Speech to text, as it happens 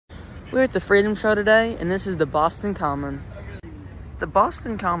We're at the Freedom Trail today, and this is the Boston Common. The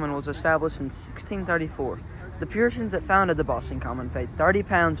Boston Common was established in 1634. The Puritans that founded the Boston Common paid 30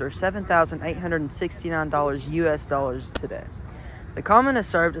 pounds or $7,869 US dollars today. The Common has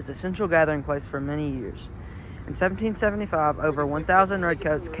served as a central gathering place for many years. In 1775, over 1,000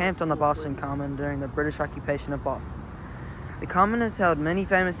 redcoats camped on the Boston Common during the British occupation of Boston. The Common has held many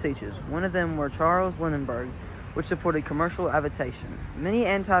famous speeches. One of them were Charles Lindbergh, which supported commercial aviation. Many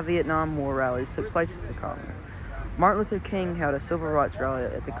anti-Vietnam War rallies took place at the Common. Martin Luther King held a civil rights rally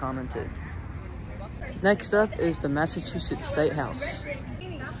at the Common too. Next up is the Massachusetts State House.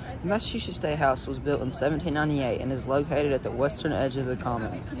 The Massachusetts State House was built in 1798 and is located at the western edge of the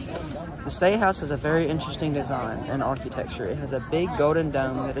Common. The State House has a very interesting design and architecture. It has a big golden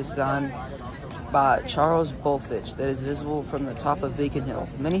dome that is designed by Charles Bulfinch that is visible from the top of Beacon Hill.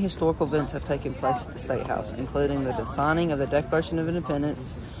 Many historical events have taken place at the State House, including the signing of the Declaration of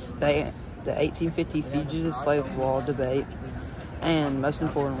Independence, the 1850 Fugitive Slave Law debate, and, most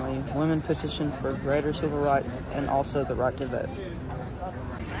importantly, women petitioned for greater civil rights and also the right to vote.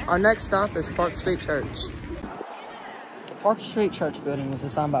 Our next stop is Park Street Church. The Park Street Church building was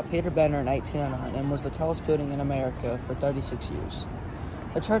designed by Peter Banner in 1809 and was the tallest building in America for 36 years.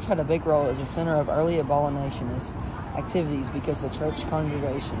 The church had a big role as a center of early abolitionist activities because the church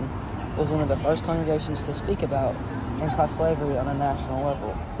congregation was one of the first congregations to speak about anti-slavery on a national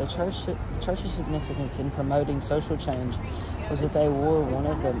level. The church's significance in promoting social change was that they were one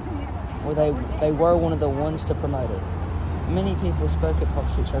of the ones to promote it. Many people spoke at Park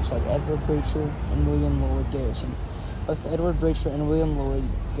Street Church, like Edward Beecher and William Lloyd Garrison. Both Edward Beecher and William Lloyd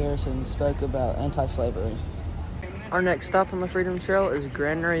Garrison spoke about anti-slavery. Our next stop on the Freedom Trail is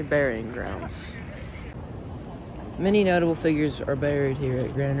Granary Burying Grounds. Many notable figures are buried here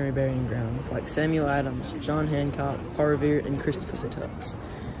at Granary Burying Grounds, like Samuel Adams, John Hancock, Parr Revere, and Christopher Tuggs.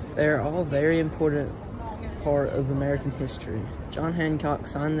 They are all very important part of American history. John Hancock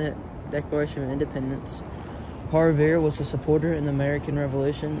signed the Declaration of Independence. Parr Revere was a supporter in the American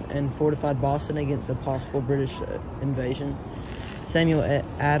Revolution and fortified Boston against a possible British invasion. Samuel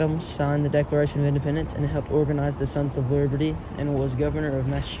Adams signed the Declaration of Independence and helped organize the Sons of Liberty and was governor of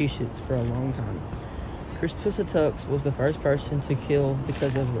Massachusetts for a long time. Christopher Tuggs was the first person to kill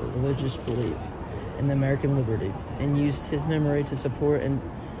because of religious belief in the American liberty and used his memory to support an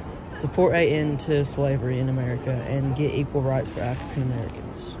end to slavery in America and get equal rights for African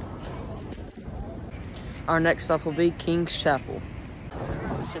Americans. Our next stop will be King's Chapel.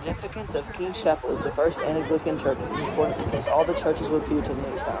 The significance of King's Chapel is the first Anglican church was important because all the churches were Puritan.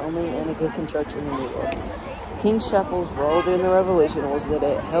 It was the only Anglican church in the New World. King's Chapel's role during the Revolution was that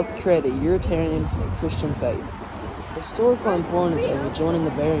it helped create a Unitarian Christian faith. The historical importance of joining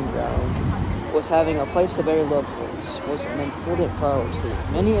the burying ground was having a place to bury loved ones was an important priority.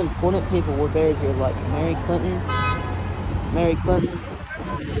 Many important people were buried here, like Mary Clinton,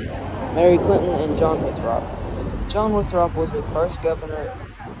 and John Winthrop. John Winthrop was the first governor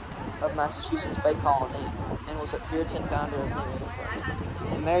of Massachusetts Bay Colony and was a Puritan founder of New England.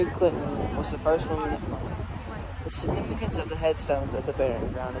 And Mary Clinton was the first woman in Plymouth. The significance of the headstones at the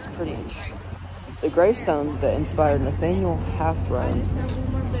burying ground is pretty interesting. The gravestone that inspired Nathaniel Hawthorne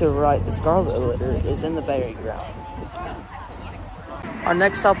to write The Scarlet Letter is in the burying ground. Our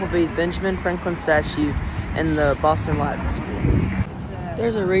next stop will be Benjamin Franklin statue in the Boston Latin School.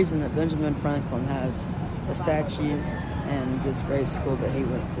 There's a reason that Benjamin Franklin has a statue in this great school that he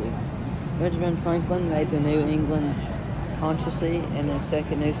went to. Benjamin Franklin made the New England Controversy and the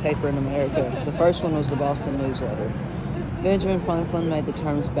second newspaper in America. The first one was the Boston Newsletter. Benjamin Franklin made the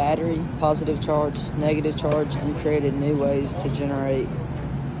terms battery, positive charge, negative charge, and created new ways to generate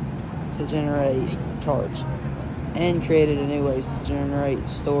charge, and created new ways to generate,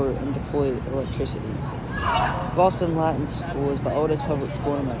 store, and deploy electricity. Boston Latin School is the oldest public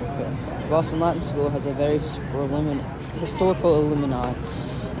school in America. Boston Latin School has a very historical alumni,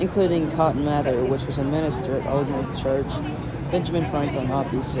 including Cotton Mather, which was a minister at Old North Church, Benjamin Franklin,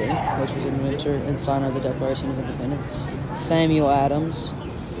 obviously, which was an inventor and signer of the Declaration of Independence, Samuel Adams,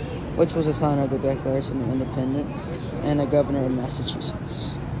 which was a signer of the Declaration of Independence, and a governor of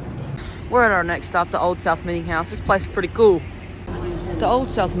Massachusetts. We're at our next stop, the Old South Meeting House. This place is pretty cool. The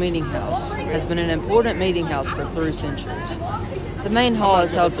Old South Meeting House has been an important meeting house for 3 centuries. The main hall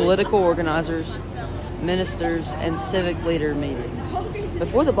has held political organizers, ministers, and civic leader meetings.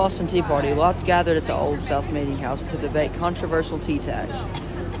 Before the Boston Tea Party, lots gathered at the Old South Meeting House to debate controversial tea tax.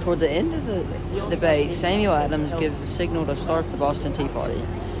 Toward the end of the debate, Samuel Adams gives the signal to start the Boston Tea Party.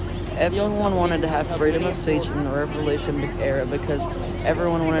 Everyone wanted to have freedom of speech in the Revolution era because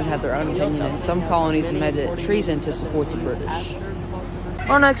everyone wanted to have their own opinion, and some colonies made it treason to support the British.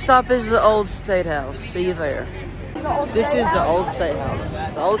 Our next stop is the Old State House. See you there. This is the Old State House.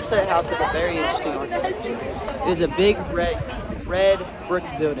 The Old State House has a very interesting architecture. It is a big red brick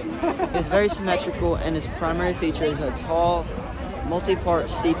building. It is very symmetrical, and its primary feature is a tall, multi-part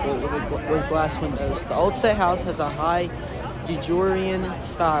steeple with glass windows. The Old State House has a high Georgian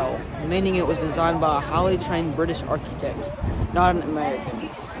style, meaning it was designed by a highly trained British architect, not an American.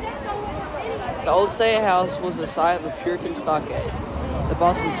 The Old State House was the site of a Puritan stockade, the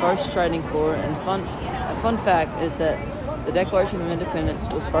Boston's first trading floor, and a fun fact is that the Declaration of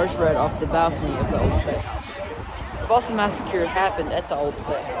Independence was first read off the balcony of the Old State House. The Boston Massacre happened at the Old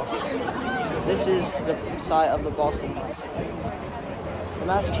State House. This is the site of the Boston Massacre. The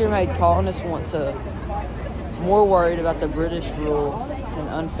massacre made colonists more worried about the British rule and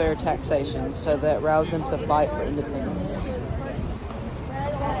unfair taxation, so that roused them to fight for independence.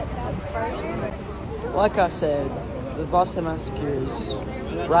 Like I said, the Boston Massacre is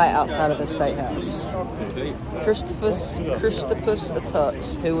right outside of the State House. Crispus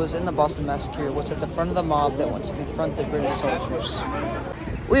Attucks, who was in the Boston Massacre, was at the front of the mob that went to confront the British soldiers.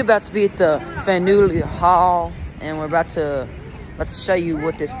 We're about to be at the Faneuil Hall, and we're about to show you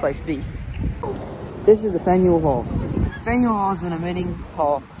what this place be. This is the Faneuil Hall. Faneuil Hall has been a meeting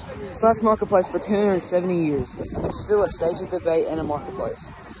hall / marketplace for 270 years, and is still a stage of debate and a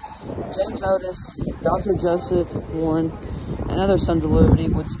marketplace. James Otis, Dr. Joseph Warren, and other Sons of Liberty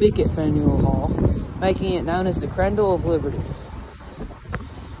would speak at Faneuil Hall, making it known as the Cradle of Liberty.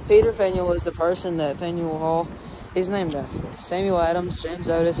 Peter Faneuil is the person that Faneuil Hall is named after. Samuel Adams, James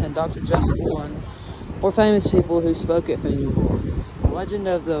Otis, and Dr. Joseph Warren were famous people who spoke at Faneuil Hall. The legend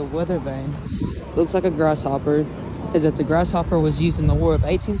of the weather vane looks like a grasshopper is that the grasshopper was used in the War of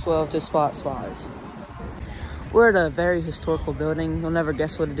 1812 to spot spies. We're at a very historical building. You'll never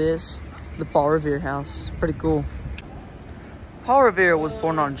guess what it is. The Paul Revere House. Pretty cool. Paul Revere was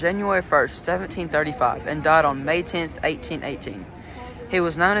born on January 1st, 1735 and died on May 10th, 1818. He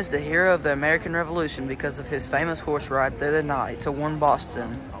was known as the hero of the American Revolution because of his famous horse ride through the night to warn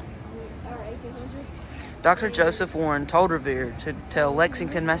Boston. Dr. Joseph Warren told Revere to tell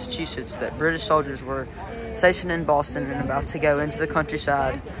Lexington, Massachusetts that British soldiers were stationed in Boston and about to go into the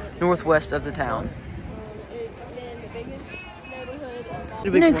countryside northwest of the town.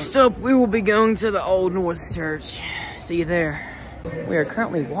 Next up, we will be going to the Old North Church. See you there. We are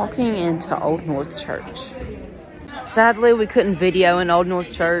currently walking into Old North Church. Sadly, we couldn't video in Old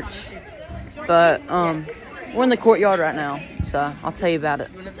North Church, but we're in the courtyard right now, so I'll tell you about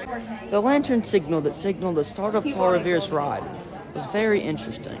it. The lantern signal that signaled the start of Paul Revere's ride was very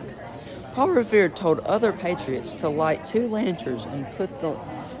interesting. Paul Revere told other patriots to light 2 lanterns and put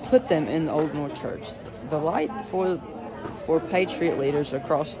them in the Old North Church. The light for patriot leaders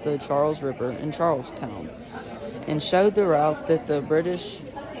across the Charles River in Charlestown, and showed the route that the British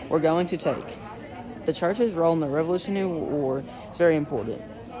were going to take. The church's role in the Revolutionary War is very important.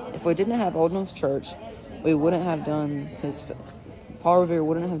 If we didn't have Old North Church, Paul Revere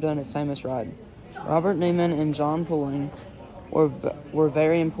wouldn't have done his famous ride. Robert Newman and John Pulling were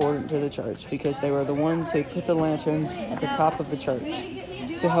very important to the church because they were the ones who put the lanterns at the top of the church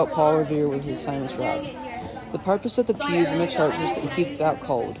to help Paul Revere with his famous ride. The purpose of the pews in the church was to keep out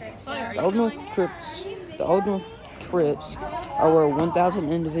cold. The Old North crypts are where 1,000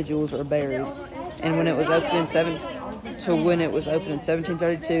 individuals are buried, and when it was opened in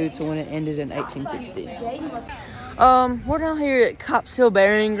 1732 to when it ended in 1860. We're down here at Copp's Hill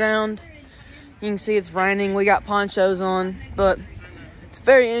Burying Ground. You can see it's raining. We got ponchos on, but it's a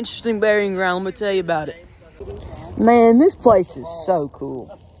very interesting burying ground. Let me tell you about it. Man, this place is so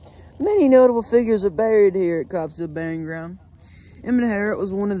cool. Many notable figures are buried here at Copp's Hill Burying Ground. Emmett Harriet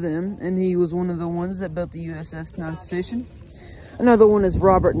was one of them, and he was one of the ones that built the USS Constitution. Another one is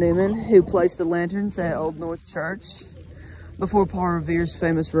Robert Newman, who placed the lanterns at Old North Church before Paul Revere's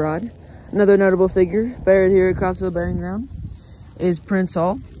famous ride. Another notable figure buried here at Copp's Hill Burying Ground is Prince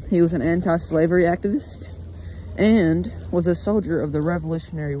Hall. He was an anti-slavery activist and was a soldier of the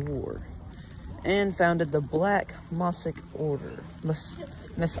Revolutionary War and founded the Black Masonic Order.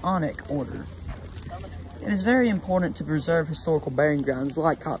 It is very important to preserve historical burying grounds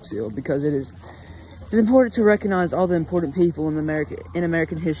like Copp's Hill because it's important to recognize all the important people in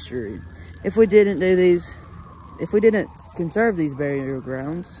American history. If we didn't conserve these burial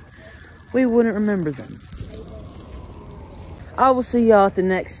grounds, we wouldn't remember them. I will see y'all at the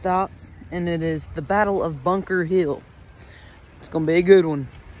next stop, and it is the Battle of Bunker Hill. It's gonna be a good one.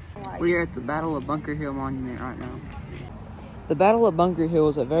 We are at the Battle of Bunker Hill Monument right now. The Battle of Bunker Hill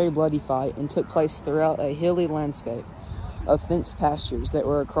was a very bloody fight and took place throughout a hilly landscape of fenced pastures that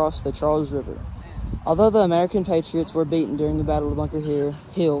were across the Charles River. Although the American patriots were beaten during the Battle of Bunker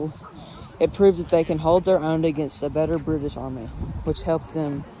Hill, it proved that they can hold their own against a better British army, which helped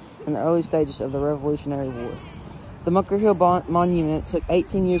them in the early stages of the Revolutionary War. The Bunker Hill Monument took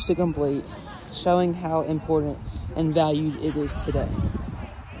 18 years to complete, showing how important and valued it is today.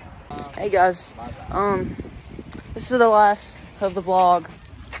 Hey guys, this is the last of the vlog.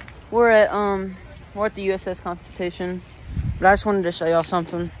 We're at the USS Constitution, but I just wanted to show y'all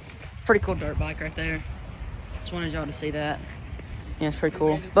something. Pretty cool dirt bike right there. Just wanted y'all to see that. Yeah, it's pretty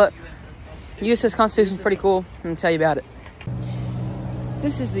cool. But USS Constitution is pretty cool. I'm gonna tell you about it.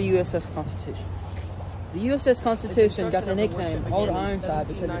 This is the USS Constitution. The USS Constitution got the nickname Old Ironside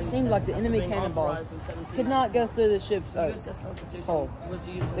because it seemed like the enemy cannonballs could not go through the ship's hull.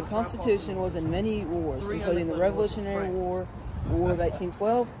 The Constitution was in many wars, including the Revolutionary War, the War of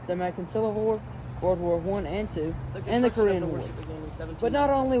 1812, the American Civil War, World War I and II, and the Korean War. But not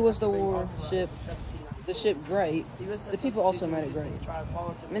only was the ship great, the people also made it great.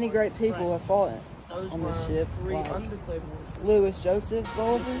 Many great people have fought on this ship, like Louis Joseph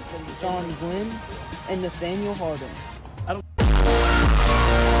Gulliver, John Gwynn, and Nathaniel Harding.